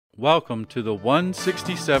Welcome to the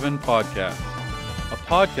 167 Podcast, a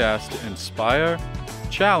podcast to inspire,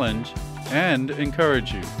 challenge, and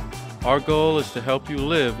encourage you. Our goal is to help you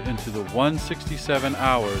live into the 167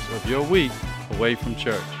 hours of your week away from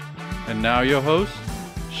church. And now your host,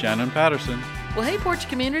 Shannon Patterson. Well, hey, Porch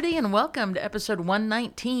community, and welcome to episode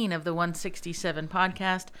 119 of the 167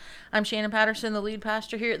 podcast. I'm Shannon Patterson, the lead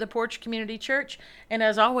pastor here at the Porch Community Church. And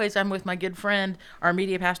as always, I'm with my good friend, our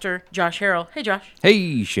media pastor, Josh Harrell. Hey, Josh.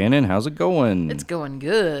 Hey, Shannon. How's it going? It's going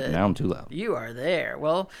good. Now I'm too loud. You are there.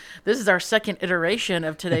 Well, this is our second iteration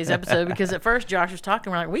of today's episode because at first Josh was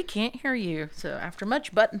talking. We're like, we can't hear you. So after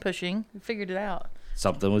much button pushing, we figured it out.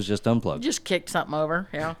 Something was just unplugged. Just kicked something over.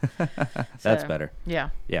 Yeah. That's better.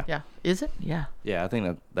 Yeah. Is it? Yeah. Yeah, I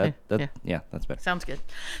think that's better. Sounds good.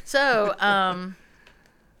 So,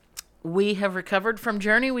 we have recovered from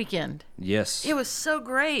Journey Weekend. Yes. It was so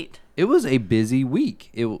great. It was a busy week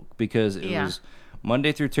because it was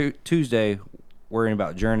Monday through Tuesday worrying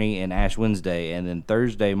about Journey and Ash Wednesday, and then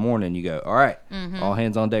Thursday morning you go, all right, all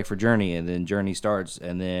hands on deck for Journey, and then Journey starts,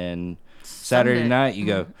 and then Saturday night you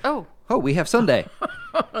go, oh, we have Sunday.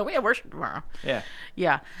 We have worship tomorrow. Yeah.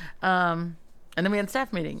 And then we had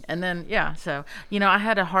staff meeting. And then, so, I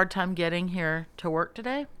had a hard time getting here to work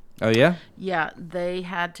today. Oh, yeah? Yeah, they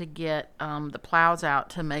had to get the plows out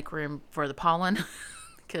to make room for the pollen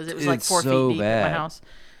because it was like 4 feet deep in my house.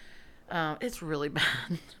 It's really bad.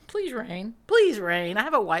 Please rain. I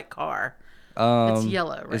have a white car. It's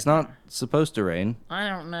yellow right It's not supposed to rain. I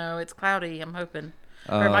don't know. It's cloudy, I'm hoping.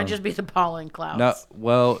 Or it might just be the pollen clouds. No,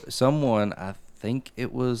 well, someone, I think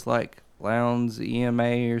it was like Lowndes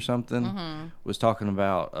EMA or something, was talking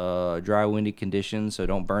about dry, windy conditions, so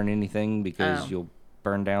don't burn anything because you'll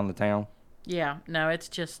burn down the town. Yeah, no, it's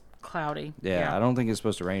just cloudy. Yeah, I don't think it's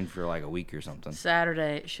supposed to rain for like a week or something.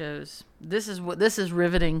 Saturday it shows. This is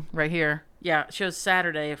riveting right here. Yeah, it shows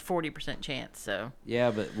Saturday a 40% chance. So. Yeah,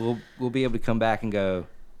 but we'll be able to come back and go,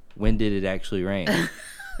 when did it actually rain?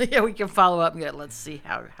 Yeah, we can follow up and go, let's see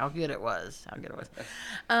how good it was.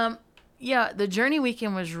 The Journey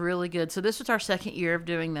Weekend was really good. So this was our second year of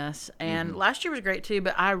doing this. And last year was great too,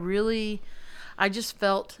 but I just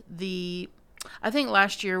felt I think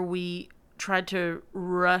last year we tried to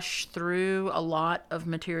rush through a lot of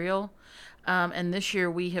material. And this year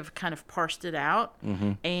we have kind of parsed it out.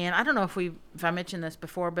 And I don't know if I mentioned this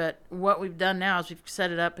before, but what we've done now is we've set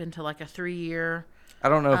it up into like a 3-year. I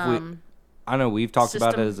don't know if I know we've talked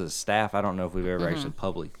about it as a staff. I don't know if we've ever actually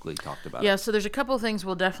publicly talked about it. Yeah, so there's a couple of things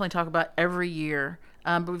we'll definitely talk about every year.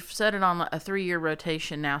 But we've set it on a 3-year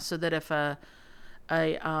rotation now so that if a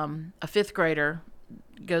fifth grader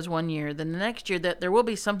goes 1 year, then the next year that there will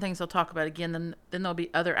be some things they'll talk about again, then there'll be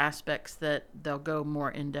other aspects that they'll go more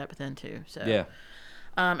in depth into. So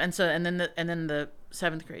and then the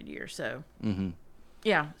 7th grade year. So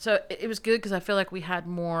yeah, so it was good because I feel like we had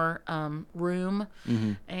more room,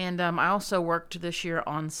 and I also worked this year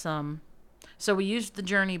on some. So we used the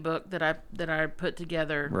Journey book that I put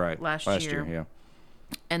together last year, yeah.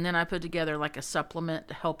 And then I put together like a supplement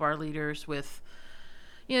to help our leaders with,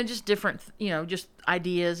 just different, just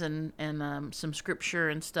ideas and some scripture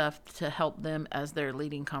and stuff to help them as they're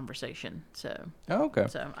leading conversation. So okay.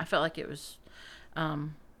 So I felt like it was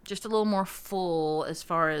just a little more full as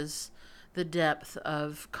far as the depth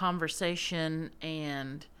of conversation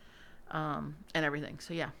and everything.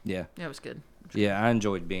 So yeah, it was good. I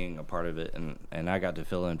enjoyed being a part of it, and I got to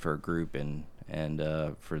fill in for a group and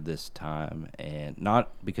for this time, and not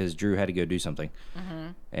because Drew had to go do something,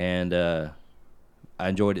 and I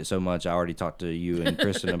enjoyed it so much. I already talked to you and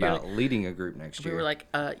Kristen about leading a group next year. We were like,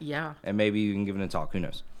 yeah, and maybe you can give it a talk. Who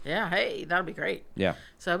knows? Yeah, hey, that'd be great. Yeah.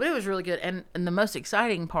 So, but it was really good, and the most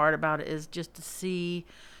exciting part about it is just to see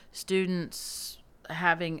students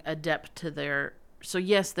having a depth to their. So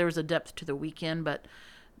yes, there was a depth to the weekend, but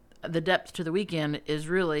the depth to the weekend is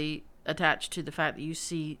really attached to the fact that you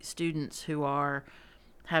see students who are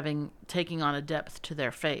taking on a depth to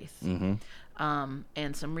their faith, and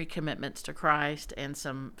some recommitments to Christ, and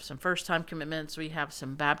some first time commitments. We have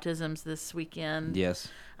some baptisms this weekend. Yes,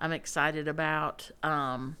 I'm excited about,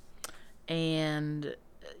 and.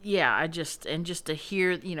 Yeah, just to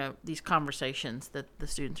hear, these conversations that the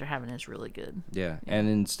students are having is really good. Yeah. And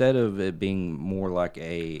instead of it being more like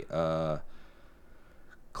a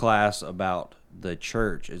class about the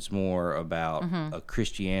church, it's more about a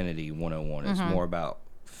Christianity 101. It's more about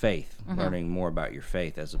faith, learning more about your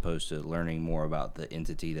faith as opposed to learning more about the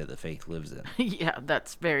entity that the faith lives in. Yeah,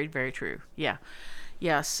 that's very, very true. Yeah.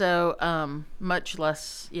 Yeah, so much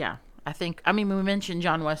less, I think, we mentioned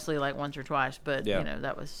John Wesley like once or twice, but,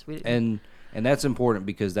 that was... And And that's important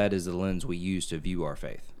because that is the lens we use to view our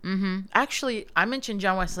faith. Actually, I mentioned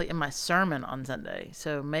John Wesley in my sermon on Sunday,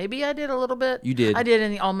 so maybe I did a little bit. You did. I did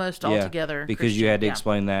in the almost Yeah, altogether because Christian. you had to Yeah.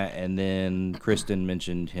 explain that, and then Kristen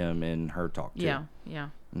mentioned him in her talk too. Yeah.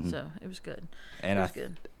 So it was good. And it was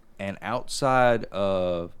good. And outside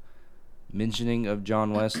of mentioning of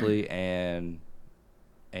John Wesley and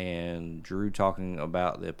Drew talking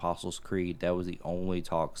about the Apostles' Creed, that was the only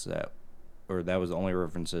that was the only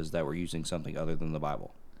references that were using something other than the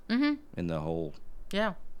Bible in the whole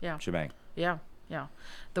Yeah. shebang. Yeah.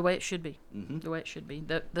 The way it should be. The way it should be.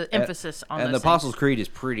 The emphasis on and those the Apostles' things. Creed is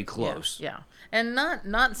pretty close. Yeah. And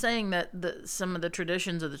not saying that some of the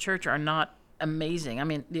traditions of the church are not amazing. I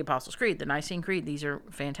mean, the Apostles' Creed, the Nicene Creed, these are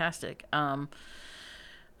fantastic. But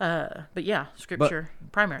yeah, Scripture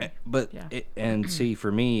primary. But Yeah. and see,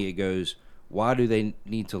 for me, it goes, why do they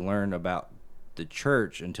need to learn about the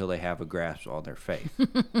church until they have a grasp on their faith?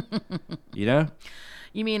 You know?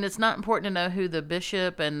 You mean it's not important to know who the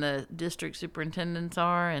bishop and the district superintendents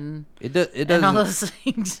are and It doesn't, and all those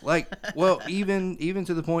things? like, well, even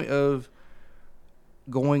to the point of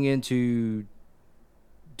going into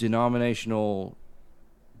denominational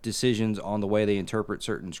decisions on the way they interpret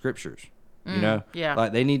certain scriptures. You know? Yeah.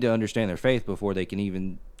 Like, they need to understand their faith before they can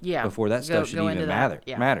even before that stuff should even matter.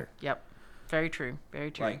 Yeah. Matter. Yep. Very true.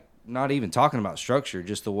 Very true. Like, not even talking about structure,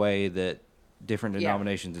 just the way that different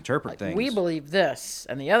denominations interpret things. We believe this,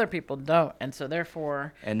 and the other people don't, and so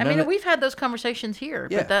therefore, And I mean, none of- we've had those conversations here,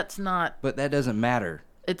 Yeah. but that's not. But that doesn't matter.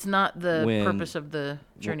 It's not the When- purpose of the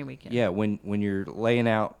Journey Weekend. Yeah, when you're laying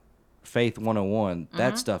out Faith 101,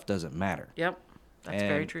 that stuff doesn't matter. Yep. That's And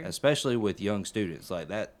very true. especially with young students like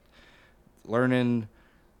that, learning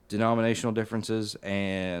denominational differences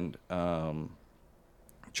and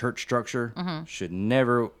church structure should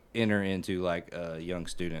never enter into like a young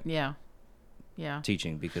student Yeah.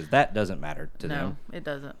 teaching, because that doesn't matter to No, them. it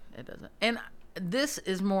doesn't. It doesn't. And this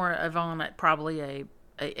is more of on probably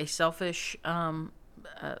a selfish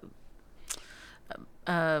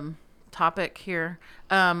topic here.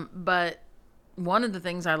 But one of the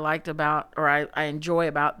things I liked about, or I enjoy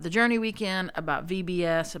about the Journey Weekend, about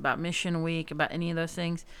VBS, about Mission Week, about any of those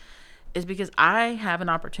things, is because I have an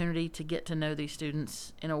opportunity to get to know these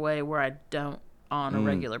students in a way where I don't on a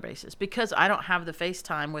regular basis, because I don't have the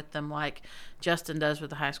FaceTime with them like Justin does with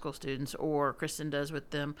the high school students or Kristen does with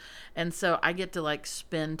them. And so I get to like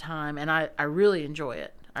spend time, and I really enjoy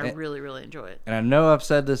it. I really, really enjoy it. And I know I've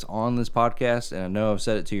said this on this podcast, and I know I've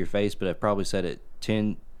said it to your face, but I've probably said it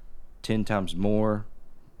 10 times more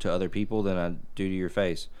to other people than I do to your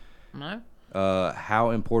face. No? How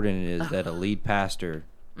important it is that a lead pastor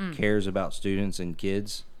cares about students and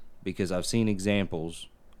kids, because I've seen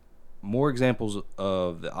more examples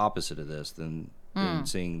of the opposite of this than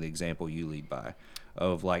seeing the example you lead by,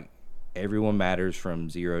 of like everyone matters from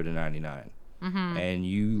 0 to 99. And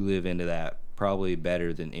you live into that probably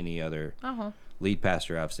better than any other lead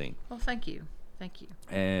pastor I've seen. Well, thank you. Thank you.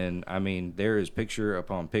 And I mean, there is picture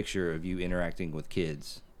upon picture of you interacting with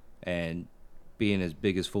kids and being as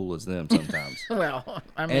big as fool as them sometimes. Well,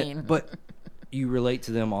 I mean, But you relate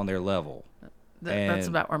to them on their level. that's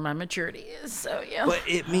about where my maturity is. So yeah. But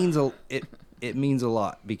it means it means a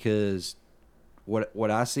lot, because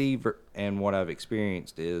what I see and what I've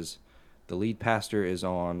experienced is the lead pastor is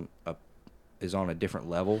on a different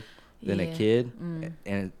level than a kid,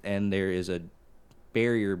 and there is a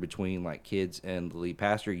barrier between like kids and the lead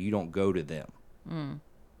pastor. You don't go to them.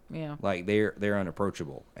 Yeah. Like they're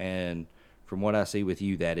unapproachable, and from what I see with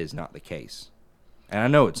you, that is not the case. And I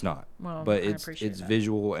know it's not. Well, but I it's appreciate that.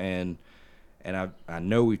 visual, and I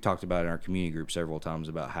know we've talked about it in our community group several times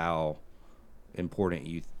about how important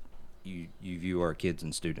you view our kids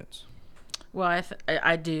and students. Well,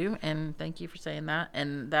 I do, and thank you for saying that.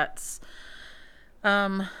 And that's,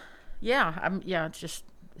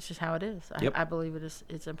 it's just how it is. Yep. I believe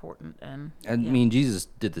it's important, and I mean, Jesus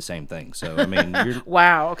did the same thing. So I mean,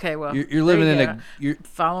 wow. Okay, well, you're living there in you go. you're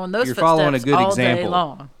following those you're footsteps following a good all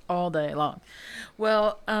example. all day long.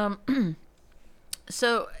 Well,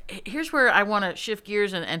 so here's where I want to shift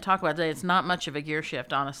gears and talk about today. It's not much of a gear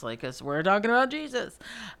shift, honestly, because we're talking about Jesus.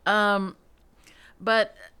 But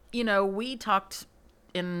we talked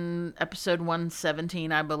in episode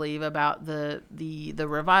 117, I believe, about the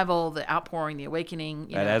revival, the outpouring, the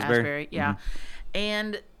awakening, At Asbury. yeah,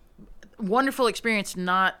 and wonderful experience.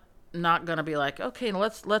 Not going to be like, okay,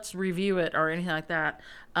 let's review it or anything like that.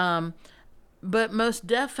 But most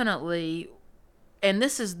definitely, and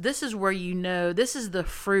this is where this is the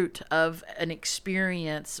fruit of an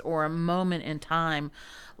experience or a moment in time,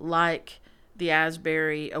 like the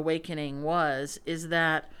Asbury awakening is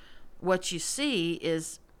that what you see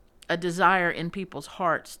is a desire in people's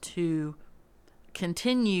hearts to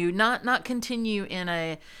continue, not continue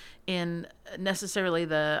in necessarily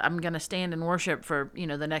I'm going to stand and worship for,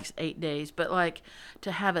 the next 8 days, but like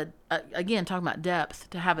to have again, talking about depth,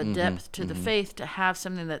 to have a depth to the faith, to have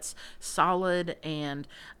something that's solid and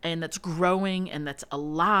that's growing and that's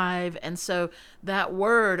alive. And so that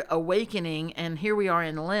word awakening, and here we are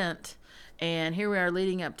in Lent, and here we are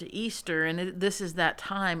leading up to Easter, and this is that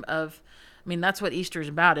time of, that's what Easter is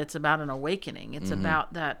about. It's about an awakening. It's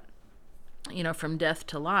about that, from death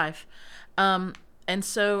to life. And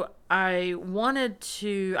so I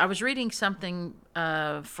was reading something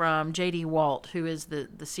from J.D. Walt, who is the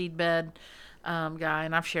seedbed guy,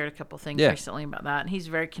 and I've shared a couple things recently about that. And he's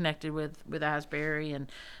very connected with Asbury,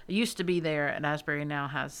 and used to be there at Asbury, now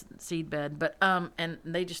has seedbed. But and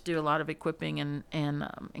they just do a lot of equipping and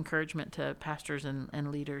encouragement to pastors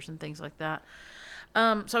and leaders and things like that.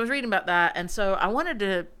 So I was reading about that, and so I wanted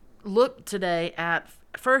to look today at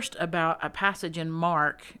first about a passage in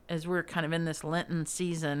Mark, as we're kind of in this Lenten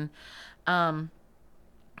season, and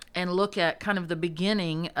look at kind of the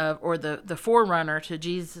beginning of, or the forerunner to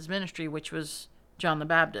Jesus' ministry, which was John the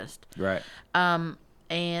Baptist. Right.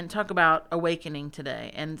 And talk about awakening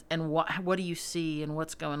today, and what do you see, and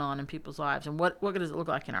what's going on in people's lives, and what does it look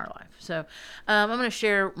like in our life. So I'm going to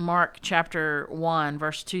share Mark chapter 1,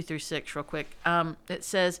 verse 2 through 6 real quick. It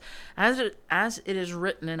says, as it is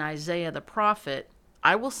written in Isaiah the prophet,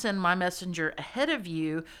 I will send my messenger ahead of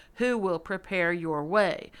you who will prepare your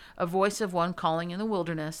way. A voice of one calling in the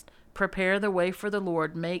wilderness, prepare the way for the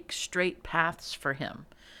Lord, make straight paths for him.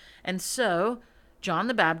 And so John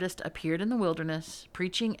the Baptist appeared in the wilderness,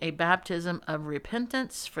 preaching a baptism of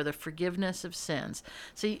repentance for the forgiveness of sins.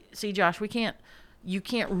 See, Josh, you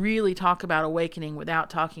can't really talk about awakening without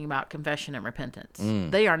talking about confession and repentance.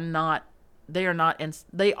 They are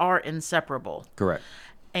inseparable. Correct.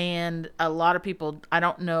 And a lot of people, I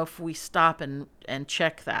don't know if we stop and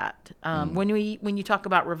check that. When you talk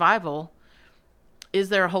about revival, is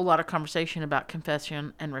there a whole lot of conversation about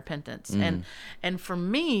confession and repentance? And for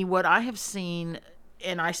me, what I have seen,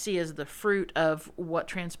 and I see as the fruit of what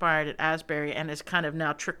transpired at Asbury, and has kind of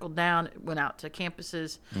now trickled down, went out to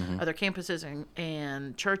campuses, other campuses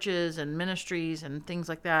and churches and ministries and things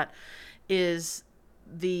like that, is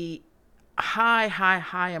the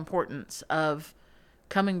high importance of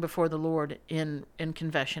coming before the Lord in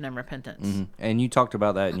confession and repentance. And you talked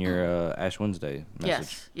about that in your Ash Wednesday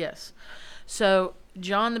message. Yes. So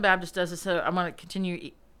John the Baptist does this. So I'm going to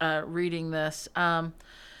continue reading this.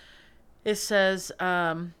 It says,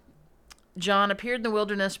 John appeared in the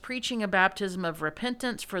wilderness preaching a baptism of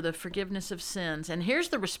repentance for the forgiveness of sins. And here's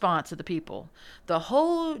the response of the people. The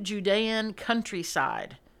whole Judean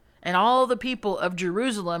countryside and all the people of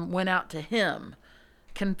Jerusalem went out to him,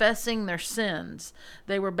 confessing their sins.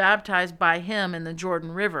 They were baptized by him in the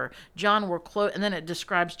Jordan River. John wore and then it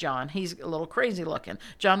describes John. He's a little crazy looking.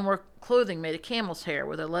 John wore clothing made of camel's hair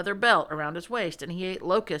with a leather belt around his waist, and he ate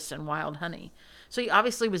locusts and wild honey. So he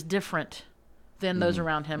obviously was different than those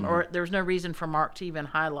around him, or there was no reason for Mark to even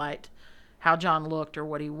highlight how John looked or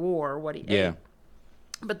what he wore or what he ate.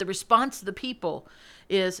 But the response of the people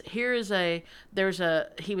is, he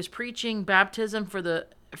was preaching baptism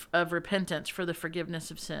of repentance for the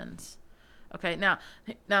forgiveness of sins. Okay, now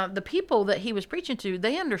the people that he was preaching to,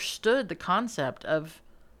 they understood the concept of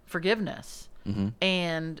forgiveness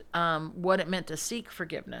and what it meant to seek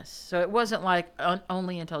forgiveness. So it wasn't like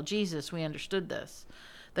only until Jesus we understood this.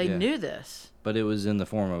 They knew this. But it was in the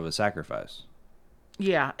form of a sacrifice.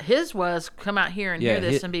 Yeah, his was come out here and hear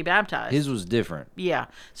this and be baptized. His was different. Yeah,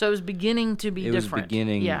 so it was beginning to be different. It was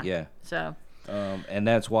beginning, yeah. So, and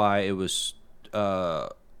that's why it was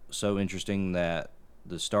so interesting that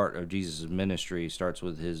the start of Jesus' ministry starts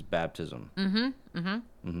with his baptism.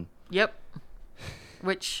 Yep.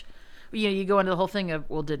 Which, you go into the whole thing of,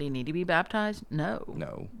 well, did he need to be baptized?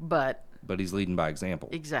 No. But he's leading by example.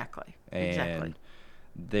 Exactly. And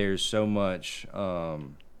there's so much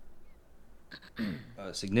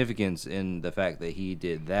significance in the fact that he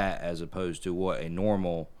did that, as opposed to what a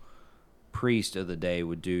normal priest of the day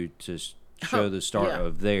would do to show the start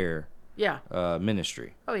of their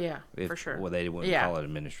ministry. Oh, yeah, for sure. Well, they wouldn't call it a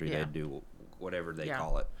ministry. They'd do whatever they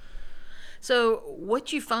call it. So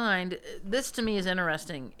what you find, this to me is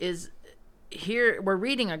interesting, is here we're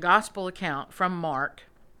reading a gospel account from Mark.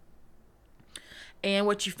 And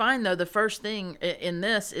what you find, though, the first thing in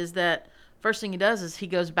this is that first thing he does is he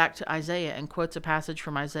goes back to Isaiah and quotes a passage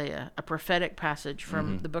from Isaiah, a prophetic passage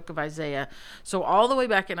from the book of Isaiah. So all the way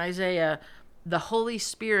back in Isaiah, the Holy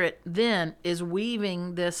Spirit then is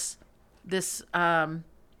weaving this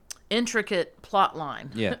intricate plot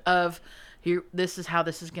line of here, this is how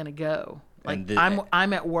this is going to go. Like, And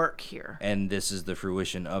I'm at work here. And this is the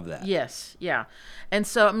fruition of that. Yes, yeah. And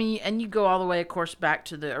so, I mean, and you go all the way, of course, back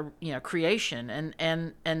to the, creation, and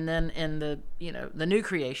then in the, the new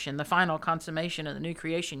creation, the final consummation of the new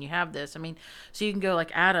creation, you have this. I mean, so you can go like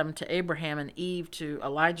Adam to Abraham and Eve to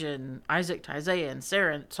Elijah and Isaac to Isaiah and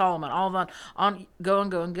Sarah and Solomon, all on go and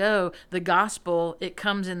go and go. The gospel, it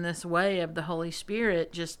comes in this way of the Holy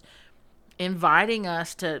Spirit just inviting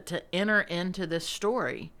us to enter into this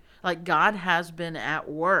story. Like, God has been at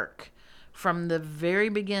work from the very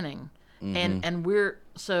beginning. And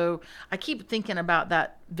so I keep thinking about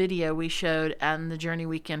that video we showed and the Journey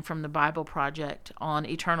Weekend from the Bible Project on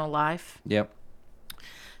eternal life. Yep.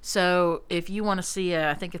 So if you want to see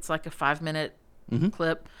I think it's like a 5-minute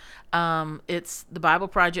clip, it's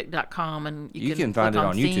thebibleproject.com, and you can find click it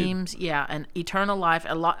on themes. YouTube. Yeah, and eternal life,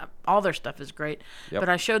 all their stuff is great. Yep. But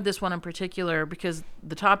I showed this one in particular because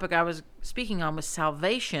the topic I was speaking on was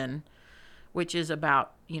salvation, which is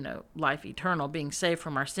about, life eternal, being saved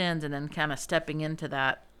from our sins, and then kind of stepping into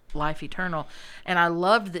that life eternal. And I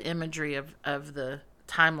loved the imagery of the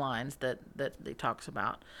timelines that he talks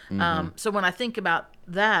about. So when I think about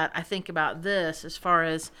that, I think about this as far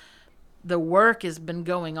as the work has been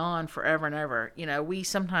going on forever and ever. We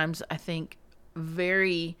sometimes, I think,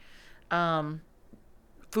 very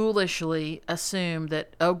foolishly assume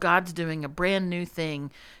that, God's doing a brand new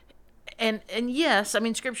thing. And yes, I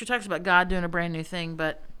mean, Scripture talks about God doing a brand new thing,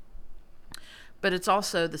 but it's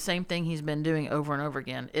also the same thing He's been doing over and over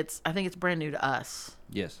again. I think it's brand new to us.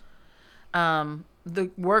 Yes.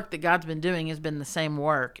 The work that God's been doing has been the same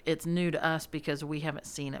work. It's new to us because we haven't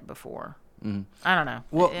seen it before. I don't know.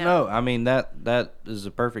 Well, no, I mean, that is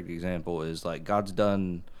a perfect example. Is like God's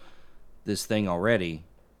done this thing already,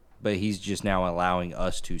 but He's just now allowing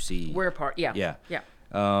us to see. We're a part. Yeah. Yeah. Yeah.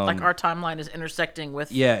 Like our timeline is intersecting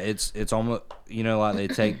with. Yeah, it's almost,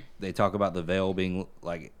 like they talk about the veil being,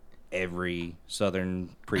 like, every Southern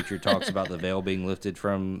preacher talks about the veil being lifted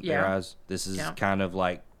from their eyes. This is kind of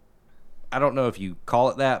like, I don't know if you call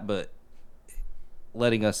it that, but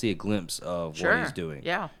letting us see a glimpse of what He's doing.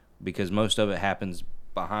 Yeah. Because most of it happens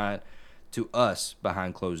behind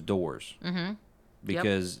closed doors. Mm-hmm.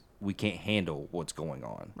 Because we can't handle what's going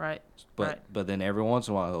on. Right. But then every once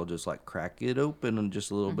in a while he'll just like crack it open and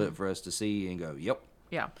just a little bit for us to see and go, yep.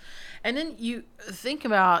 Yeah. And then you think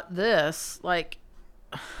about this, like,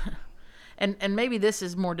 and maybe this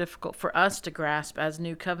is more difficult for us to grasp as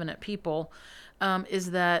New Covenant people,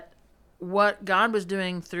 is that what God was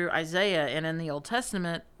doing through Isaiah and in the Old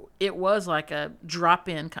Testament, it was like a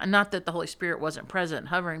drop-in, not that the Holy Spirit wasn't present,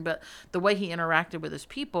 hovering, but the way He interacted with His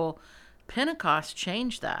people. Pentecost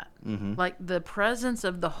changed that. Mm-hmm. Like, the presence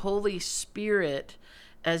of the Holy Spirit,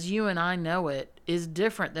 as you and I know it, is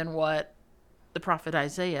different than what the prophet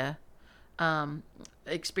Isaiah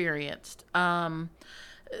experienced.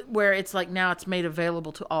 Where it's like now it's made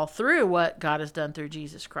available to all through what God has done through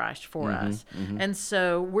Jesus Christ for us. Mm-hmm. And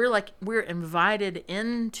so we're invited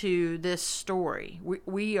into this story.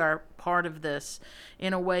 We are part of this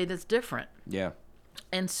in a way that's different. Yeah.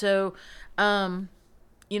 And so,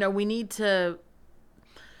 we need to,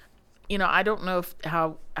 I don't know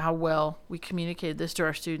how well we communicated this to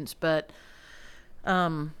our students, but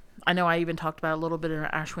I know I even talked about it a little bit in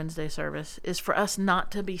our Ash Wednesday service, is for us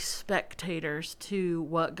not to be spectators to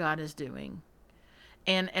what God is doing.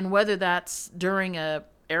 And whether that's during a,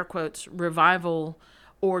 air quotes, revival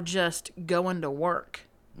or just going to work.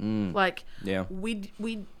 Like, we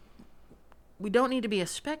don't need to be a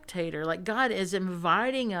spectator. Like, God is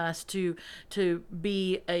inviting us to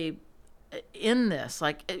be in this.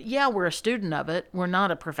 Like, we're a student of it. We're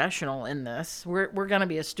not a professional in this. We're going to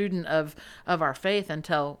be a student of our faith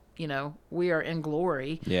until, we are in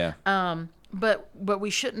glory. Yeah. But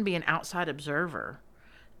we shouldn't be an outside observer.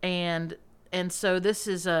 And so this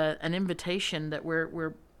is an invitation that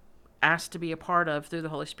we're asked to be a part of through the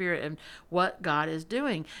Holy Spirit and what God is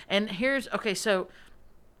doing. And here's the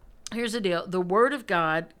deal. The Word of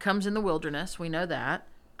God comes in the wilderness. We know that.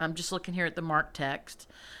 I'm just looking here at the Mark text.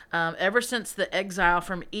 Ever since the exile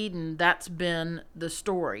from Eden, that's been the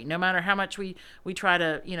story. No matter how much we try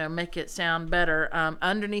to, make it sound better,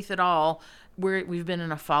 underneath it all, we've been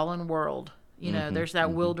in a fallen world. There's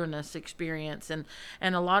that wilderness experience. And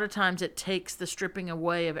a lot of times it takes the stripping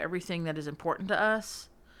away of everything that is important to us.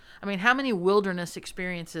 I mean, how many wilderness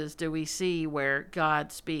experiences do we see where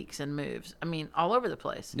God speaks and moves? I mean, all over the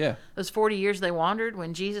place. Yeah. Those 40 years they wandered,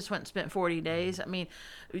 when Jesus went and spent 40 days, I mean,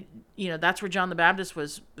 that's where John the Baptist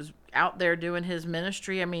was out there doing his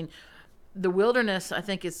ministry. I mean, the wilderness, I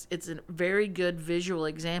think it's a very good visual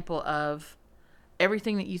example of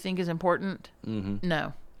everything that you think is important. Mm-hmm.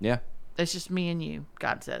 No. Yeah. It's just me and you,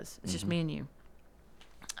 God says. It's just me and you.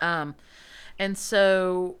 And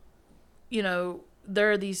so,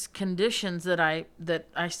 there are these conditions that I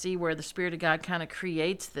see where the Spirit of God kind of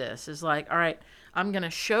creates this. Is like, all right, I'm going to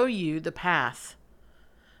show you the path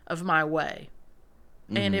of my way.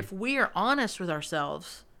 And if we are honest with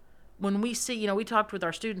ourselves, when we see, we talked with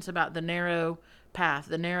our students about the narrow path,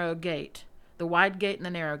 the narrow gate, the wide gate and the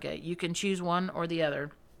narrow gate. You can choose one or the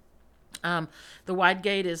other. The wide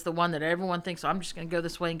gate is the one that everyone thinks, I'm just going to go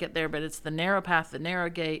this way and get there. But it's the narrow path, the narrow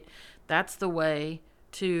gate. That's the way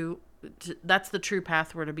that's the true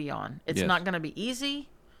path we're to be on. It's not going to be easy,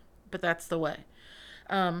 but that's the way.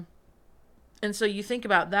 And so you think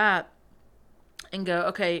about that and go,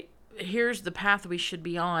 okay, here's the path we should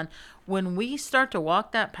be on. When we start to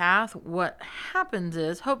walk that path, what happens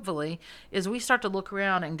is, hopefully, is we start to look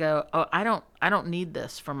around and go, oh, I don't need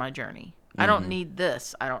this for my journey. I don't need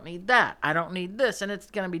this. I don't need that. I don't need this. And it's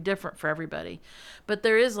going to be different for everybody. But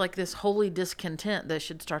there is like this holy discontent that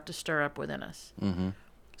should start to stir up within us.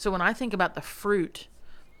 So when I think about the fruit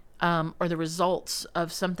or the results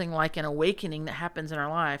of something like an awakening that happens in our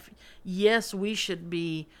life, yes, we should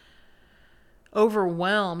be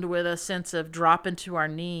overwhelmed with a sense of dropping to our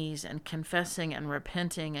knees and confessing and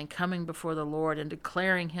repenting and coming before the Lord and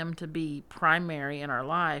declaring Him to be primary in our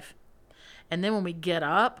life. And then when we get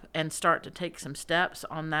up and start to take some steps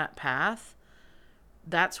on that path,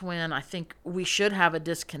 that's when I think we should have a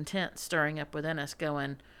discontent stirring up within us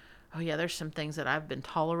going, oh yeah, there's some things that I've been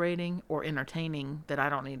tolerating or entertaining that I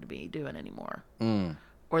don't need to be doing anymore.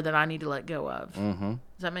 Or that I need to let go of. Does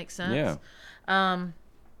that make sense? Yeah.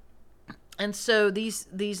 And so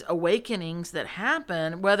these awakenings that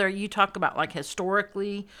happen, whether you talk about like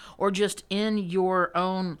historically or just in your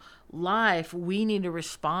own life, we need to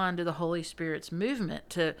respond to the Holy Spirit's movement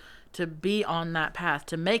to be on that path,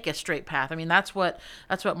 to make a straight path. I mean, that's what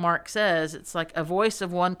Mark says. It's like a voice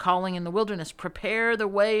of one calling in the wilderness, prepare the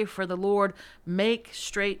way for the Lord, make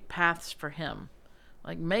straight paths for Him.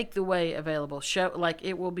 Like make the way available, show like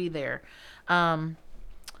it will be there. And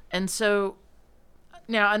so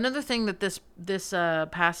now, another thing that this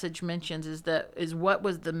passage mentions is what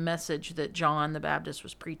was the message that John the Baptist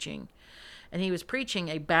was preaching, and he was preaching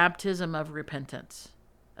a baptism of repentance,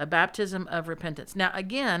 a baptism of repentance. Now,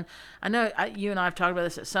 again, I know you and I have talked about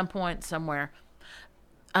this at some point somewhere.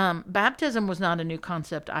 Baptism was not a new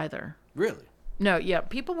concept either. Really? No, yeah,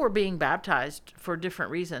 people were being baptized for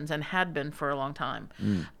different reasons and had been for a long time,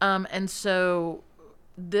 and so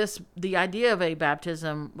the idea of a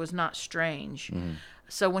baptism was not strange.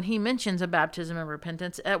 So when he mentions a baptism of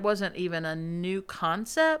repentance, it wasn't even a new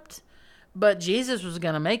concept, but Jesus was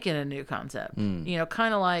going to make it a new concept.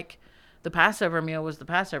 Kind of like the Passover meal was the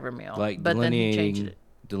Passover meal, like but then he changed it.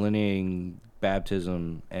 Delineating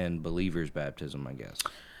baptism and believers' baptism, I guess.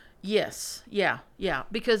 Yes, yeah.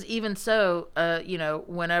 Because even so,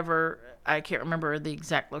 whenever, I can't remember the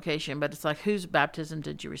exact location, but it's like, whose baptism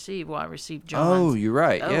did you receive? Well, I received John's. Oh, you're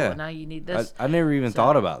right. Yeah. Well, now you need this. I never even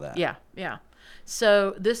thought about that. Yeah.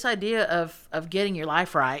 So this idea of getting your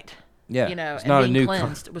life right, it's and not being a new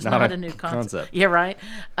cleansed was not a new concept. Yeah, right.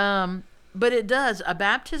 But it does. A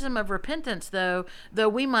baptism of repentance, though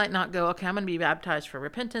we might not go, okay, I'm going to be baptized for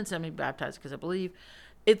repentance. I'm going to be baptized because I believe.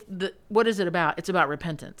 What is it about? It's about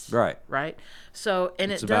repentance. Right. So,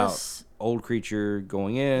 and it's about old creature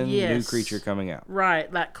going in, new creature coming out.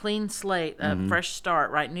 Right. That clean slate, fresh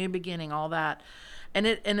start, right? New beginning, all that. And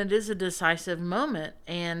it is a decisive moment,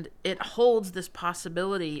 and it holds this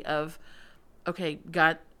possibility of, okay,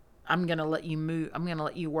 God, I'm going to let you move. I'm going to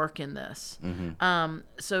let you work in this.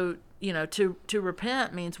 So, to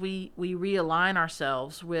repent means we realign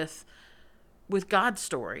ourselves with God's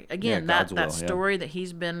story. Again, that story that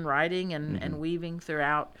He's been writing and weaving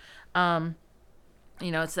throughout.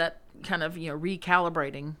 It's that kind of,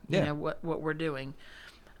 recalibrating, what we're doing.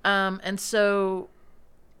 And so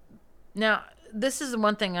now this is the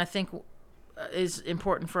one thing I think is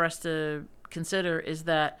important for us to consider, is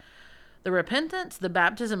that the repentance, the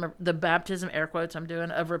baptism, air quotes I'm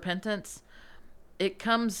doing, of repentance, it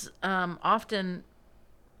comes often.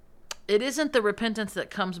 It isn't the repentance that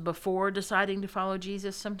comes before deciding to follow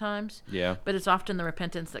Jesus sometimes. Yeah. But it's often the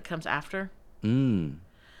repentance that comes after.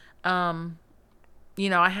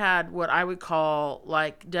 I had what I would call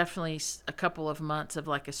like definitely a couple of months of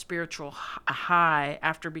like a spiritual high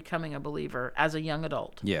after becoming a believer as a young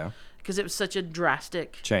adult. Yeah. Because it was such a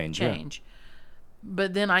drastic change. Yeah.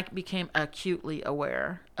 But then I became acutely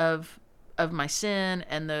aware of my sin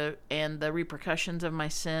and the repercussions of my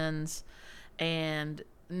sins, and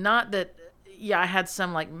not that, I had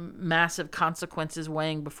some like massive consequences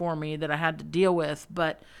weighing before me that I had to deal with,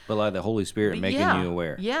 but like the Holy Spirit making you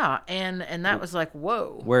aware. Yeah, and that was like,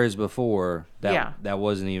 whoa. Whereas before, Yeah. that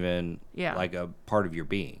wasn't even Yeah. like a part of your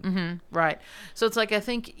being. Mm-hmm, right. So it's like, I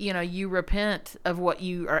think, you repent of what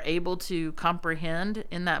you are able to comprehend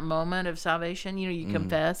in that moment of salvation. You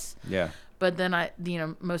confess. Yeah. But then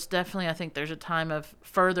most definitely, I think there's a time of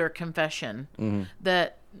further confession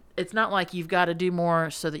that it's not like you've got to do more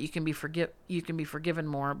so that you can be forgiven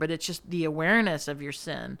more, but it's just the awareness of your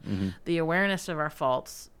sin, the awareness of our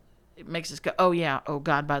faults. It makes us go, oh yeah, oh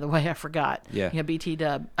God, by the way, I forgot. Yeah. BT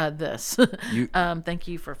Dub, this. Thank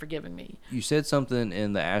you for forgiving me. You said something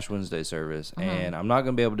in the Ash Wednesday service, and I'm not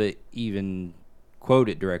going to be able to even quote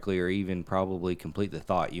it directly or even probably complete the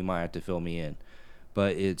thought. You might have to fill me in.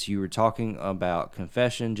 But you were talking about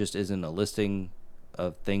confession just isn't a listing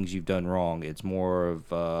of things you've done wrong. It's more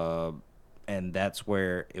of, and that's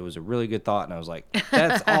where it was a really good thought. And I was like,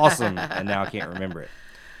 that's awesome. And now I can't remember it.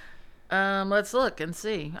 Let's look and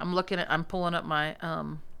see. I'm pulling up my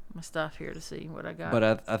my stuff here to see what I got.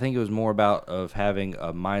 But I think it was more about of having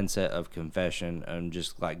a mindset of confession and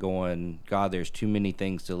just like going, God, there's too many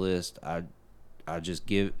things to list. I just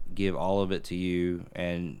give all of it to you,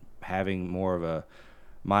 and having more of a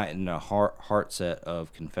mind and a heart set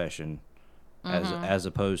of confession as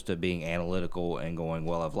opposed to being analytical and going,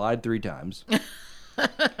 well, I've lied 3 times.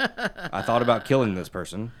 I thought about killing this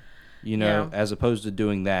person, as opposed to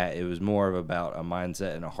doing that. It was more of about a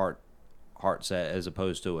mindset and a heart set as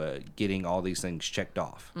opposed to getting all these things checked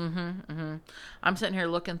off. I'm sitting here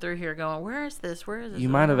looking through here going, where is this? You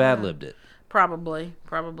might have ad-libbed it. Probably.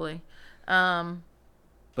 But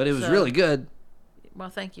it was really good. Well,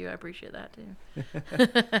 thank you. I appreciate that too.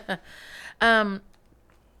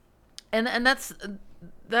 And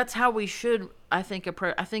that's how we should, I think,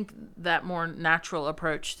 approach. I think that more natural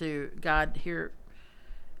approach to God here.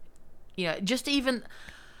 Just even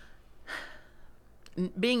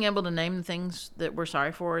being able to name the things that we're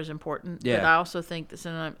sorry for is important. Yeah. But I also think that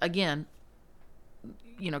sometimes, again,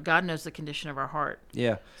 God knows the condition of our heart.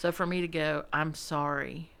 Yeah. So for me to go, I'm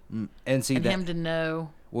sorry, and see and that, him to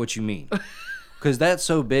know what you mean. Because that's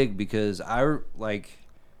so big, because I've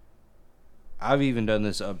even done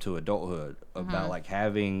this up to adulthood about like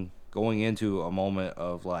going into a moment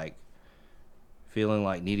of like feeling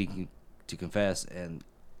like needing to confess and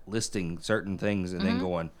listing certain things and then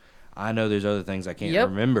going, I know there's other things I can't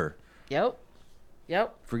remember. Yep.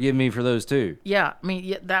 Forgive me for those too. Yeah. I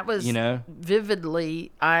mean, that was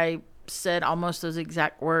vividly, I said almost those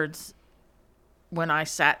exact words when I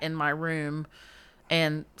sat in my room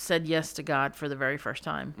and said yes to God for the very first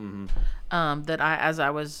time. As I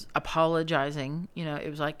was apologizing, it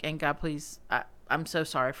was like, and God, please, I'm so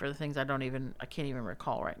sorry for the things I can't even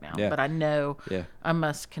recall right now. Yeah. But I know I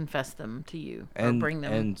must confess them to you or bring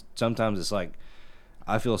them. And sometimes it's like,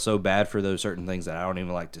 I feel so bad for those certain things that I don't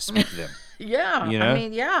even like to speak them. Yeah. I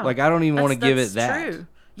mean, yeah. Like, I don't even want to give it that. True.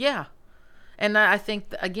 Yeah. And I think,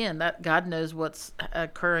 again, that God knows what's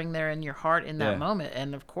occurring there in your heart in that moment.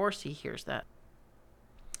 And, of course, he hears that.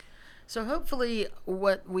 So hopefully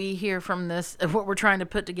what we hear from this, what we're trying to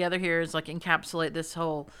put together here is like encapsulate this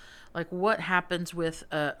whole, like what happens with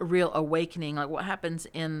a real awakening, like what happens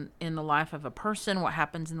in the life of a person, what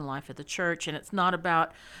happens in the life of the church. And it's not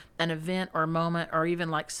about an event or a moment or even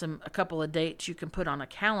like a couple of dates you can put on a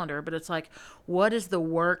calendar, but it's like, what is the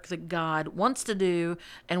work that God wants to do,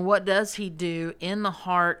 and what does he do in the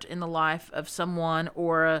heart, in the life of someone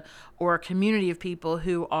or a community of people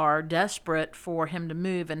who are desperate for him to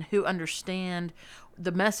move and who understand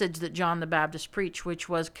the message that John the Baptist preached, which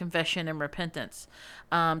was confession and repentance,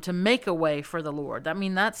 to make a way for the Lord. I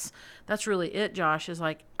mean, that's really it, Josh, is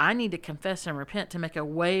like, I need to confess and repent to make a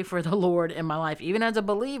way for the Lord in my life. Even as a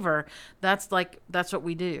believer, that's what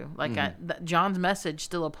we do. Like John's message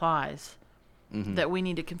still applies, that we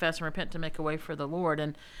need to confess and repent to make a way for the Lord.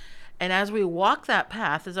 And as we walk that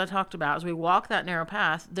path, as I talked about, as we walk that narrow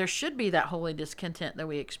path, there should be that holy discontent that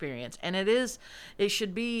we experience. And it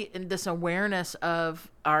should be in this awareness of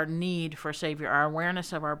our need for a Savior, our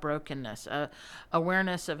awareness of our brokenness,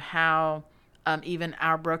 awareness of how even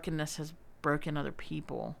our brokenness has broken other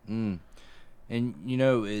people. And, you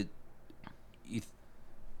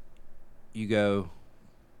go,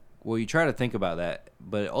 well, you try to think about that,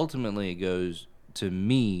 but ultimately it goes, to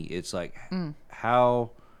me, it's like,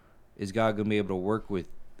 how is God going to be able to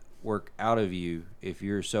work out of you if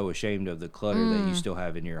you're so ashamed of the clutter that you still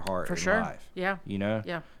have in your heart and life? Yeah.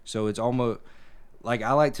 Yeah. So it's almost like,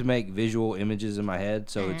 I like to make visual images in my head.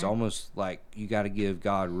 So it's almost like you got to give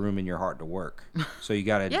God room in your heart to work. So you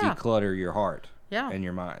got to declutter your heart and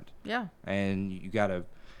your mind. Yeah. And you got to,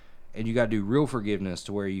 and you got to do real forgiveness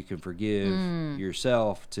to where you can forgive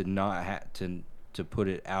yourself to not to put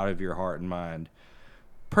it out of your heart and mind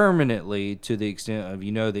permanently, to the extent of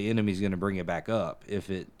the enemy's going to bring it back up if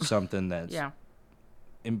it's something that's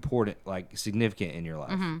important, like significant in your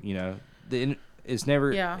life. It's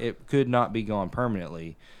never it could not be gone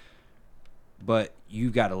permanently, but you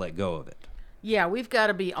got to let go of it. Yeah, we've got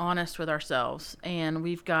to be honest with ourselves, and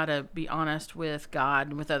we've got to be honest with God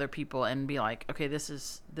and with other people, and be like, okay, this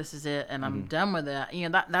is it, and I'm done with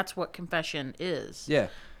it. That's what confession is. Yeah,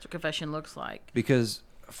 that's what confession looks like. Because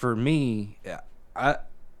for me,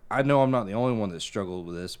 I know I'm not the only one that struggled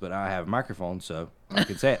with this, but I have a microphone, so I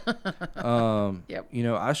can say it.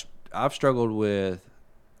 Yep. I've struggled with,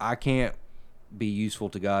 I can't be useful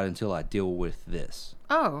to God until I deal with this.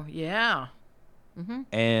 Oh, yeah. Mm-hmm.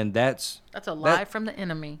 And that's a lie from the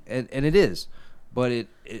enemy. And it is. But it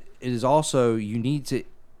is also, you need to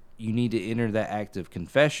enter that act of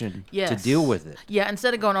confession to deal with it. Yeah,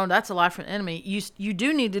 instead of going, oh, that's a lie from the enemy, you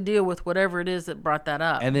do need to deal with whatever it is that brought that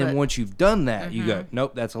up. And then once you've done that, you go,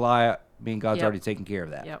 nope, that's a lie. Me and God's already taken care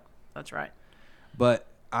of that. Yep, that's right. But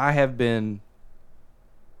I have been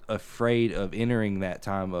afraid of entering that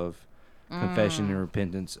time of confession and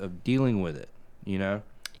repentance, of dealing with it,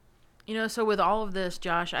 So with all of this,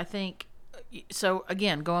 Josh, I think, so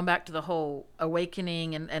again, going back to the whole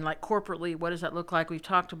awakening and like corporately, what does that look like? We've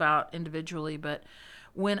talked about individually, but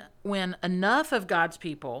when enough of God's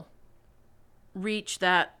people reach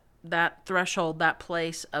that threshold, that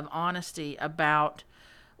place of honesty about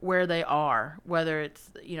where they are, whether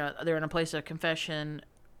it's, they're in a place of confession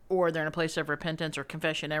or they're in a place of repentance, or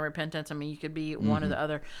confession and repentance. I mean, you could be one or the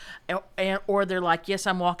other. Or they're like, yes,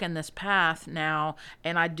 I'm walking this path now,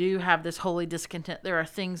 and I do have this holy discontent. There are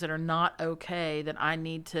things that are not okay that I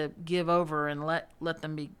need to give over and let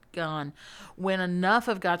them be gone. When enough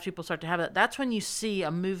of God's people start to have that, that's when you see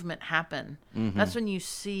a movement happen. Mm-hmm. That's when you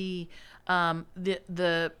see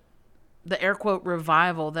the air quote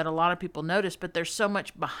revival that a lot of people notice, but there's so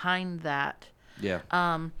much behind that. Yeah.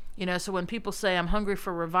 So when people say I'm hungry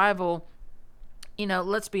for revival,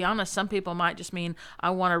 let's be honest, some people might just mean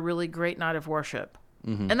I want a really great night of worship.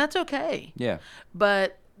 Mm-hmm. And that's okay. Yeah.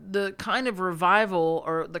 But the kind of revival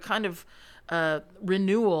or the kind of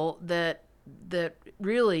renewal that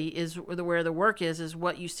really is where the work is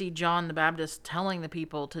what you see John the Baptist telling the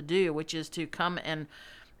people to do, which is to come and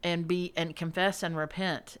confess and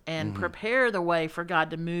repent and prepare the way for God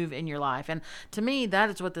to move in your life. And to me, that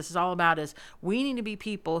is what this is all about, is we need to be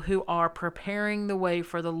people who are preparing the way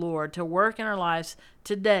for the Lord to work in our lives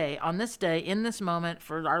today, on this day, in this moment,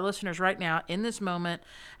 for our listeners right now, in this moment,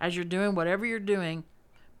 as you're doing whatever you're doing,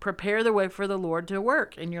 prepare the way for the Lord to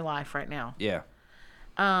work in your life right now. Yeah.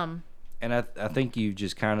 And I think you've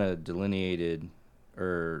just kind of delineated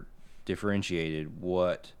or differentiated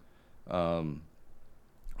what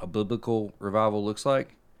a biblical revival looks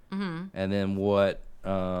like, and then what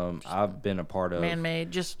I've been a part of.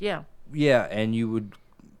 Man-made, yeah. Yeah, and you would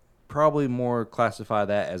probably more classify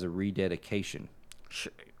that as a rededication.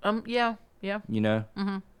 Sure. Yeah.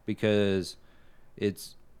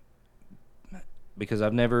 Because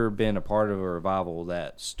I've never been a part of a revival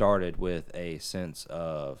that started with a sense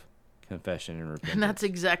of confession and repentance.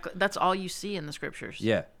 And that's all you see in the scriptures.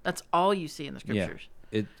 Yeah. That's all you see in the scriptures.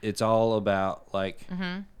 Yeah. It's all about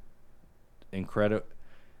incredible.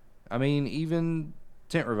 I mean, even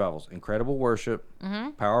tent revivals, incredible worship,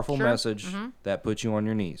 powerful message that puts you on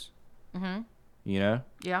your knees. Yeah.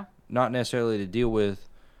 Not necessarily to deal with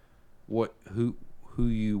who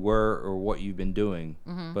you were or what you've been doing,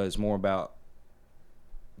 but it's more about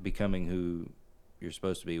becoming who you're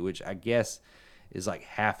supposed to be, which I guess is like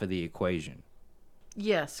half of the equation.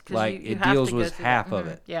 Yes, because like you it have deals to go with through half that. of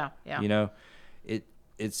it. Yeah.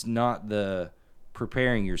 It's not the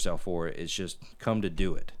preparing yourself for it. It's just come to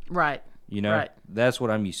do it. Right. Right. That's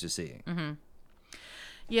what I'm used to seeing. Mm-hmm.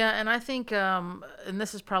 Yeah, and I think, and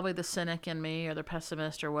this is probably the cynic in me or the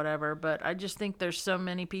pessimist or whatever, but I just think there's so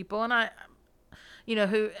many people, and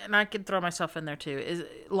and I could throw myself in there too, is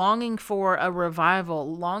longing for a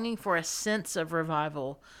revival, longing for a sense of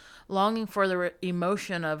revival, longing for the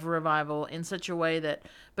emotion of revival in such a way that,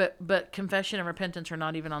 but confession and repentance are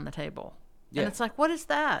not even on the table. Yeah. And it's like, what is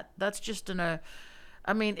that? That's just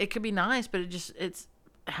it could be nice, but it's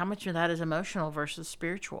how much of that is emotional versus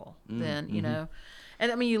spiritual then,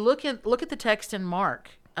 And I mean, you look at the text in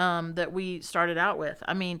Mark that we started out with.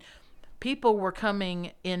 I mean, people were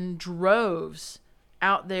coming in droves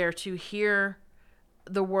out there to hear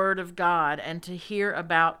the word of God and to hear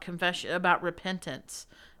about confession, about repentance,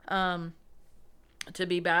 to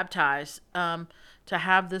be baptized, to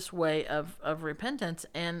have this way of repentance.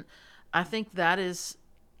 And I think that is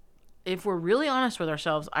if we're really honest with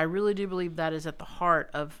ourselves, I really do believe that is at the heart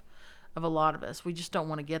of a lot of us. We just don't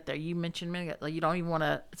want to get there. You mentioned a minute ago, like you don't even want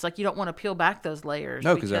to. It's like you don't want to peel back those layers.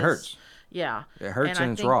 No, because it hurts. Yeah, it hurts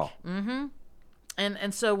and it's raw. Mm-hmm.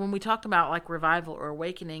 And so when we talked about like revival or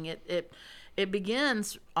awakening, it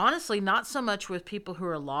begins honestly not so much with people who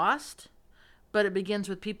are lost, but it begins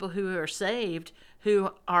with people who are saved,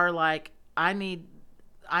 who are like, I need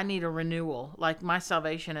a renewal. Like my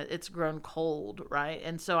salvation, it's grown cold, right?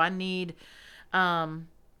 And so I need,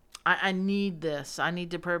 I need this. I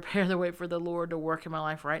need to prepare the way for the Lord to work in my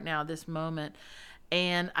life right now, this moment.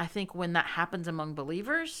 And I think when that happens among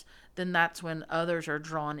believers, then that's when others are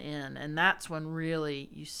drawn in. And that's when really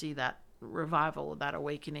you see that revival, that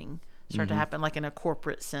awakening start to happen, like in a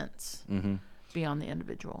corporate sense, beyond the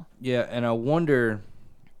individual. Yeah, and I wonder,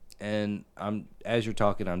 and as you're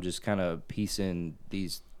talking, I'm just kind of piecing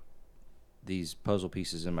these puzzle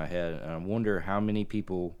pieces in my head, and I wonder how many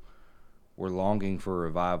people were longing for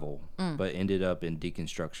revival, but ended up in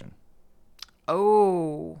deconstruction.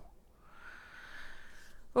 Oh,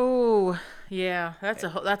 yeah. That's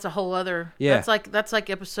a whole other. Yeah. That's like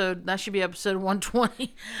episode. That should be episode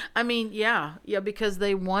 120. I mean, yeah, because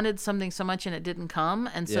they wanted something so much and it didn't come,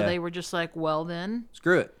 and so they were just like, well, then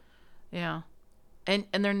Screw it. Yeah, and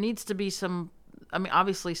there needs to be some. I mean,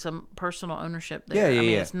 obviously, some personal ownership there. Yeah. I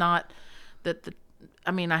mean, it's not that the.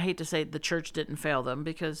 I mean, I hate to say the church didn't fail them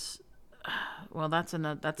because. Well, that's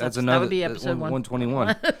another. That would be episode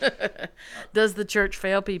 121. Does the church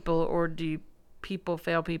fail people, or do people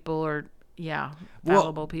fail people, or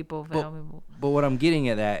fallible people fail people? But what I'm getting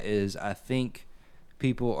at that is, I think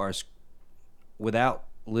people are, without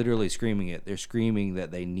literally screaming it, they're screaming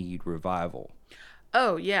that they need revival.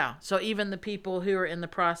 Oh yeah. So even the people who are in the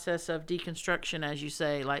process of deconstruction, as you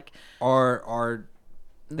say, like are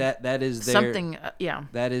that is their something.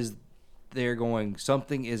 That is. They're going,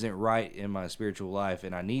 something isn't right in my spiritual life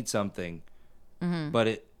and I need something, but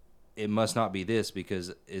it must not be this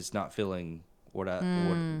because it's not feeling what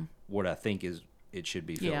I think is it should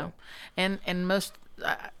be feeling. Yeah, and most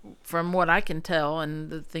from what I can tell and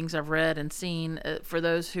the things I've read and seen, for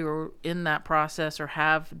those who are in that process or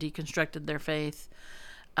have deconstructed their faith,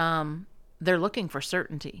 they're looking for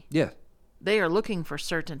certainty. Yeah, they are looking for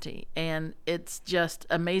certainty, and it's just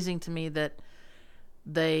amazing to me that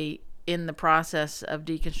they. In the process of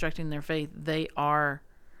deconstructing their faith, they are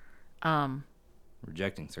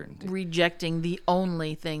rejecting certainty. Rejecting the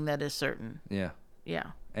only thing that is certain. Yeah. Yeah.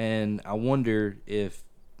 And I wonder if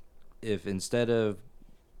instead of,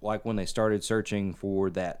 like, when they started searching for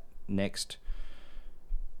that next,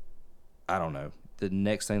 I don't know, the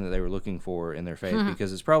next thing that they were looking for in their faith,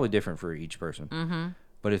 because it's probably different for each person.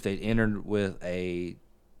 But if they'd entered with a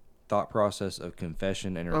thought process of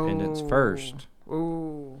confession and repentance first.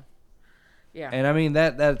 Ooh. Yeah. And I mean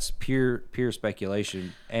that's pure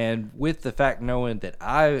speculation. And with the fact knowing that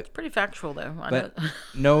it's pretty factual though. But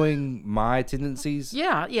knowing my tendencies,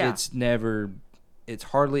 yeah. It's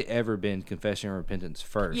hardly ever been confession and repentance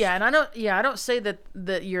first. Yeah, and I don't say that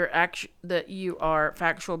that you are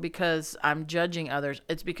factual because I'm judging others.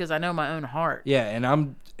 It's because I know my own heart. Yeah, and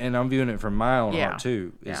I'm viewing it from my own heart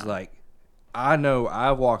too. It's like I know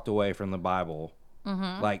I've walked away from the Bible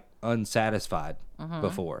like unsatisfied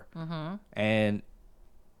before, and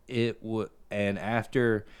and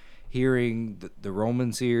after hearing the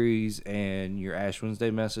Roman series and your Ash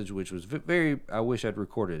Wednesday message, which was I wish I'd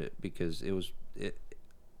recorded it because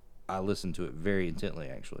I listened to it very intently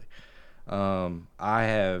actually. I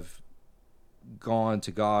have gone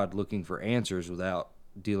to God looking for answers without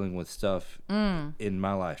dealing with stuff in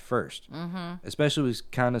my life first, especially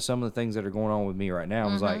with kind of some of the things that are going on with me right now.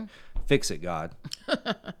 I was like, fix it, God.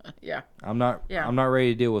 Yeah. I'm not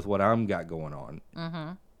ready to deal with what I'm got going on.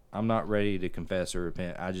 I'm not ready to confess or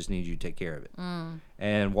repent. I just need you to take care of it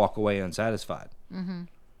and walk away unsatisfied.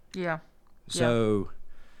 Yeah. So,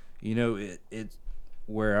 it's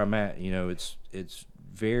where I'm at. It's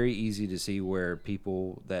very easy to see where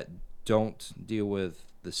people that don't deal with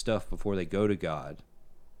the stuff before they go to God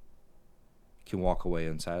can walk away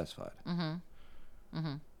unsatisfied.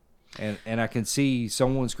 And I can see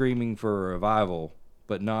someone screaming for a revival,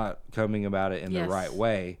 but not coming about it in the right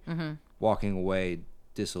way, walking away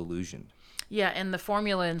disillusioned. Yeah, and the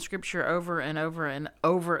formula in Scripture over and over and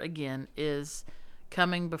over again is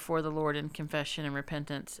coming before the Lord in confession and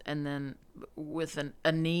repentance, and then with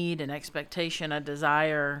a need, an expectation, a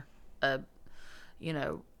desire,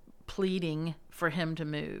 pleading for Him to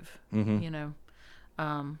move.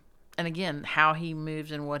 And again, how He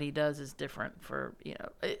moves and what He does is different for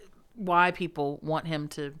why people want Him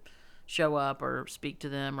to show up or speak to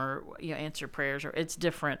them or answer prayers, or it's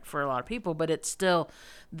different for a lot of people, but it's still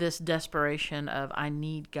this desperation of I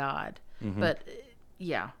need God. But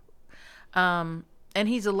yeah, and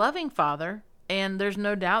He's a loving Father, and there's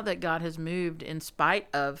no doubt that God has moved in spite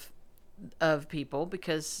of people,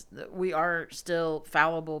 because we are still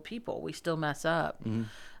fallible people. We still mess up,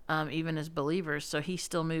 even as believers. So He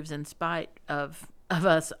still moves in spite of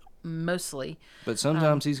us. Mostly, but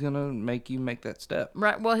sometimes He's gonna make you make that step.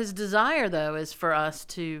 Right. Well, His desire though is for us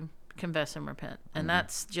to confess and repent, and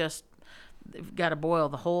that's just, we've got to boil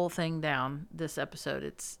the whole thing down. This episode,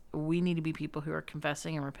 it's we need to be people who are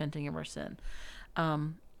confessing and repenting of our sin,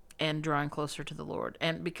 and drawing closer to the Lord.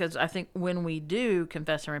 And because I think when we do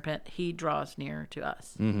confess and repent, He draws near to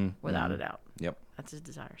us, without a doubt. Yep, that's His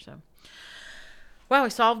desire. So. Well, we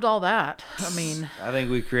solved all that. I mean, I think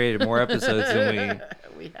we created more episodes than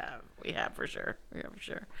we have for sure.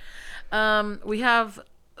 We have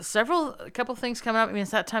a couple things coming up. I mean,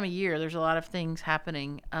 it's that time of year. There's a lot of things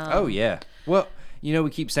happening. Oh yeah. Well, we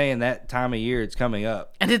keep saying that time of year it's coming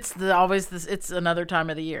up, and it's always this. It's another time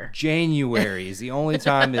of the year. January is the only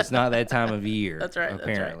time it's not that time of year. That's right.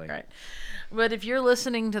 Apparently. That's right. But if you're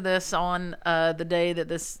listening to this on the day that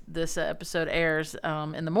this episode airs,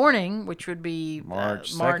 in the morning, which would be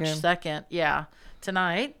March 2nd, yeah,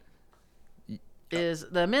 tonight is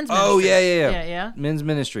the men's ministry. Oh, yeah. Men's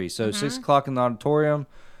ministry. So 6 o'clock in the auditorium.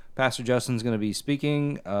 Pastor Justin's going to be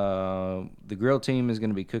speaking. The grill team is going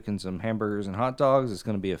to be cooking some hamburgers and hot dogs. It's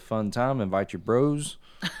going to be a fun time. Invite your bros.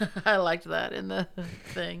 I liked that in the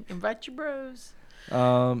thing. Invite your bros.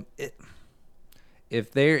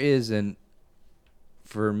 If there is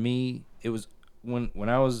for me, it was when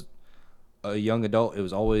I was a young adult, it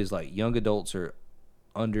was always like young adults are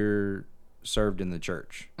underserved in the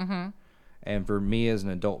church. And for me as an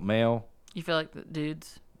adult male, you feel like the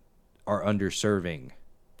dudes are underserving.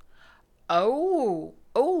 Oh,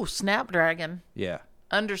 Snapdragon. Yeah.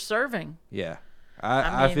 Underserving. Yeah.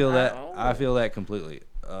 I feel that. I feel that completely.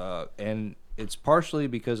 And it's partially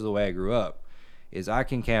because of the way I grew up. Is I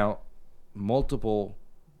can count multiple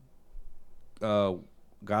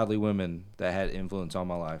godly women that had influence on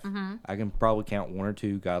my life. I can probably count 1 or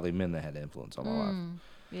 2 godly men that had influence on my life.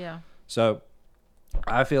 Yeah. So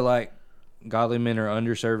I feel like godly men are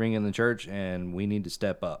underserving in the church, and we need to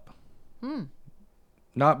step up.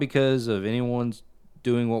 Not because of anyone's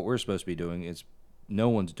doing what we're supposed to be doing. It's no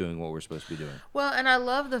one's doing what we're supposed to be doing. Well, and I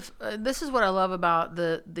love this is what I love about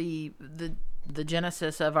the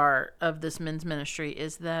genesis of this men's ministry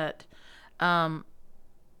is that,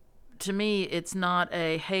 to me, it's not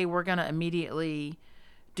a, hey, we're going to immediately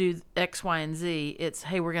do X, Y, and Z. It's,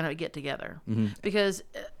 hey, we're going to get together. Because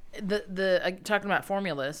talking about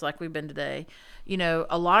formulas like we've been today,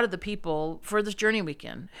 a lot of the people for this journey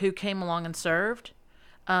weekend who came along and served,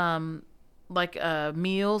 meals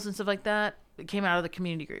and stuff like that, it came out of the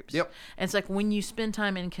community groups. Yep. And it's like when you spend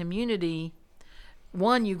time in community,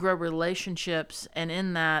 one, you grow relationships, and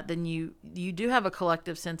in that, then you do have a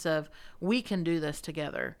collective sense of, we can do this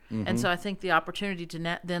together. And so I think the opportunity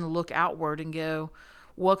to then look outward and go,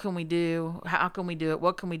 what can we do? How can we do it?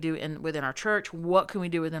 What can we do within our church? What can we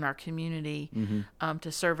do within our community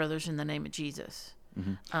to serve others in the name of Jesus?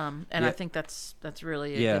 I think that's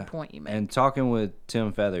really a good point you made. And talking with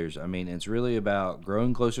Tim Feathers, I mean, it's really about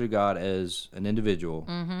growing closer to God as an individual,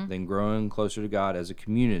 then growing closer to God as a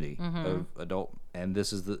community of adult. And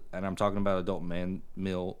and I'm talking about adult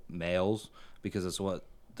males, because that's what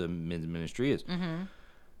the men's ministry is.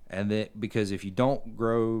 And that, because if you don't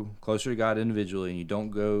grow closer to God individually, and you don't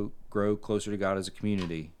grow closer to God as a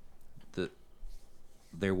community,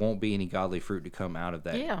 there won't be any godly fruit to come out of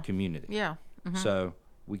that community. Yeah. So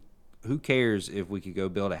who cares if we could go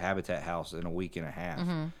build a Habitat house in a week and a half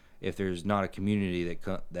if there's not a community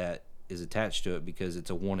that is attached to it, because it's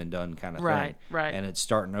a one and done kind of thing. Right. And it's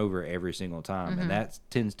starting over every single time. And that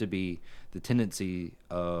tends to be the tendency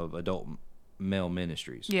of adult male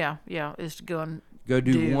ministries. Yeah, is to go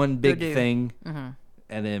do one big thing, and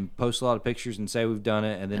then post a lot of pictures and say we've done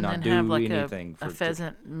it, and then not do have like anything a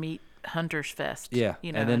pheasant meat hunters fest. Yeah,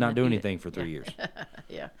 and then not do anything for 3 years.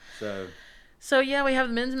 Yeah. So yeah, we have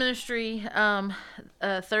the men's ministry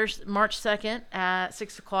Thursday, March 2nd at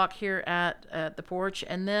 6 o'clock here at the Porch,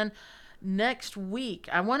 and then next week,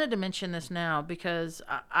 I wanted to mention this now because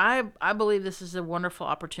I believe this is a wonderful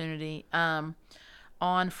opportunity.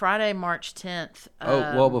 On Friday, March 10th.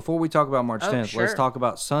 Before we talk about March 10th, sure. Let's talk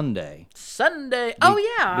about Sunday.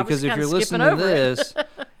 Because if you're listening to this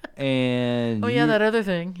and that other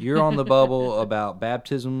thing. You're on the bubble about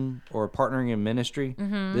baptism or partnering in ministry,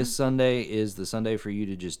 this Sunday is the Sunday for you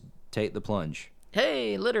to just take the plunge.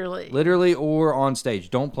 Hey, literally. Literally or on stage.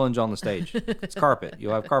 Don't plunge on the stage. It's carpet.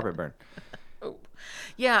 You'll have carpet burn.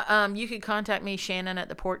 Yeah, you could contact me, Shannon, at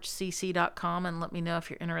theporchcc.com, and let me know if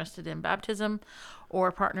you're interested in baptism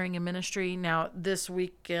or partnering in ministry. Now, this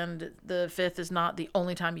weekend, the 5th, is not the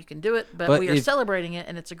only time you can do it, but we are celebrating it,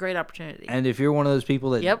 and it's a great opportunity. And if you're one of those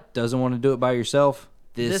people that doesn't want to do it by yourself,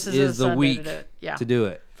 this is the week to do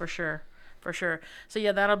it. For sure. For sure. So,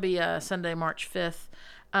 yeah, that'll be Sunday, March 5th.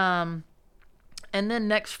 And then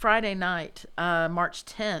next Friday night, March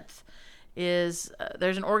 10th, is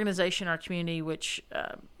there's an organization in our community which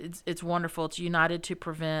it's wonderful. It's United to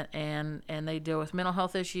Prevent, and they deal with mental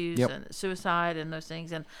health issues and suicide and those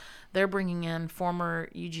things. And they're bringing in former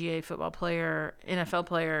UGA football player, NFL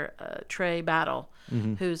player Trey Battle,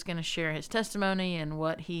 who's going to share his testimony and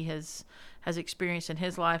what he has experienced in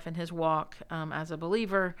his life and his walk as a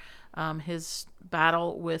believer, his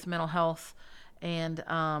battle with mental health,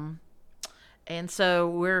 and so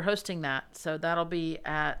we're hosting that. So that'll be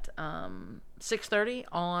at 6:30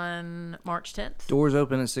 on March 10th. Doors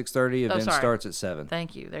open at 6:30. Event starts at 7.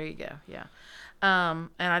 Thank you. There you go. Yeah. And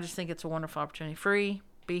I just think it's a wonderful opportunity. Free.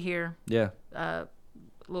 Be here. Yeah. A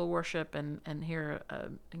little worship and hear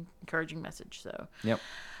an encouraging message. So. Yep.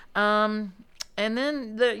 And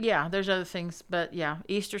then there's other things, but yeah,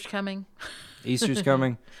 Easter's coming. Easter's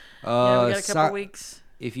coming. We got a couple weeks.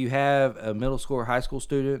 If you have a middle school or high school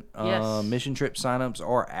student, Yes. mission trip signups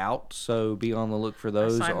are out, so be on the look for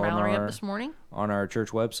those I signed Mallory up this morning. On our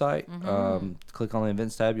church website. Click on the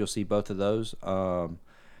events tab, you'll see both of those.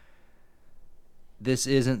 This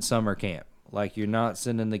isn't summer camp. Like, you're not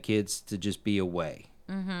sending the kids to just be away.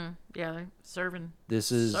 Yeah, they're serving.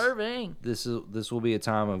 This will be a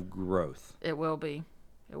time of growth. It will be.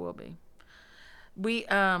 We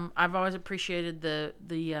I've always appreciated the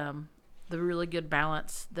really good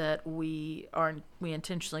balance that we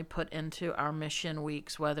intentionally put into our mission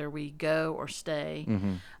weeks, whether we go or stay,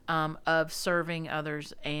 of serving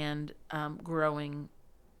others and growing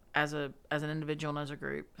as an individual and as a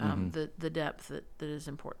group. The depth that is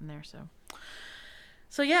important there.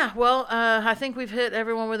 So yeah. Well, I think we've hit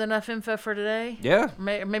everyone with enough info for today. Yeah.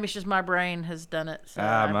 Maybe it's just my brain has done it. So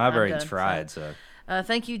my brain's fried. So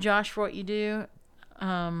thank you, Josh, for what you do.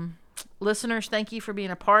 Listeners, thank you for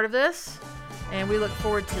being a part of this, and we look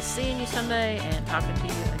forward to seeing you Sunday and talking to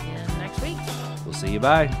you again next week. We'll see you.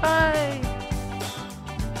 Bye. Bye.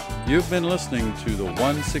 You've been listening to the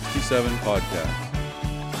 167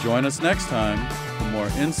 podcast. Join us next time for more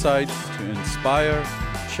insights to inspire,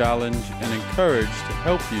 challenge, and encourage to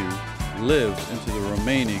help you live into the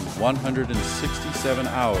remaining 167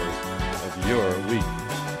 hours of your week.